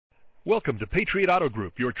Welcome to Patriot Auto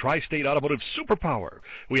Group, your tri-state automotive superpower.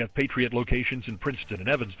 We have Patriot locations in Princeton and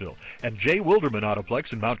Evansville, and J. Wilderman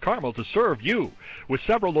Autoplex in Mount Carmel to serve you. With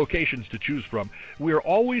several locations to choose from, we are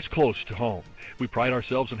always close to home. We pride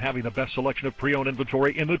ourselves in having the best selection of pre-owned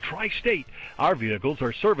inventory in the tri-state. Our vehicles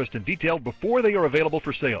are serviced and detailed before they are available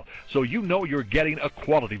for sale, so you know you're getting a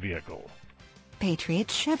quality vehicle. Patriot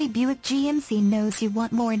Chevy Buick GMC knows you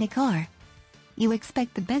want more in a car. You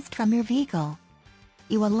expect the best from your vehicle.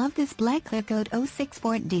 You will love this black clear-coat 06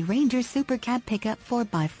 Ford D-Ranger Super Cab pickup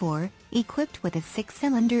 4x4, equipped with a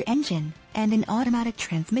 6-cylinder engine and an automatic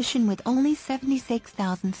transmission with only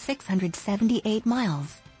 76,678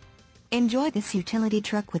 miles. Enjoy this utility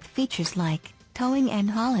truck with features like towing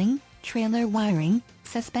and hauling, trailer wiring,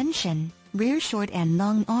 suspension, rear short and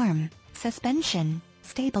long arm, suspension,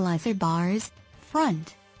 stabilizer bars,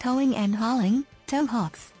 front, towing and hauling, tow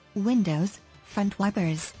hooks, windows, front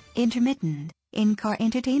wipers, intermittent, in-car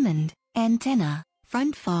entertainment, antenna,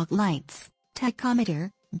 front fog lights,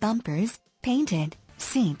 tachometer, bumpers, painted,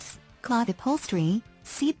 seats, cloth upholstery,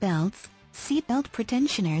 seat belts, seatbelt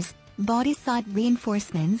pretensioners, body side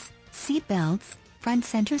reinforcements, seat belts, front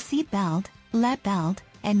center seat belt, lap belt,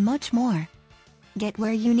 and much more. Get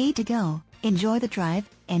where you need to go, enjoy the drive,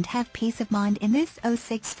 and have peace of mind in this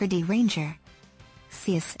 06 Ford D-Ranger.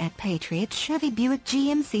 See us at Patriot Chevy Buick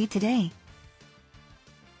GMC today.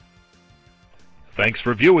 Thanks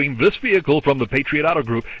for viewing this vehicle from the Patriot Auto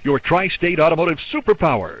Group, your tri-state automotive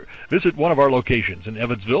superpower. Visit one of our locations in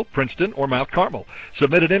Evansville, Princeton, or Mount Carmel.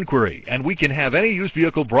 Submit an inquiry, and we can have any used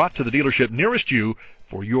vehicle brought to the dealership nearest you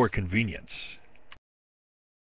for your convenience.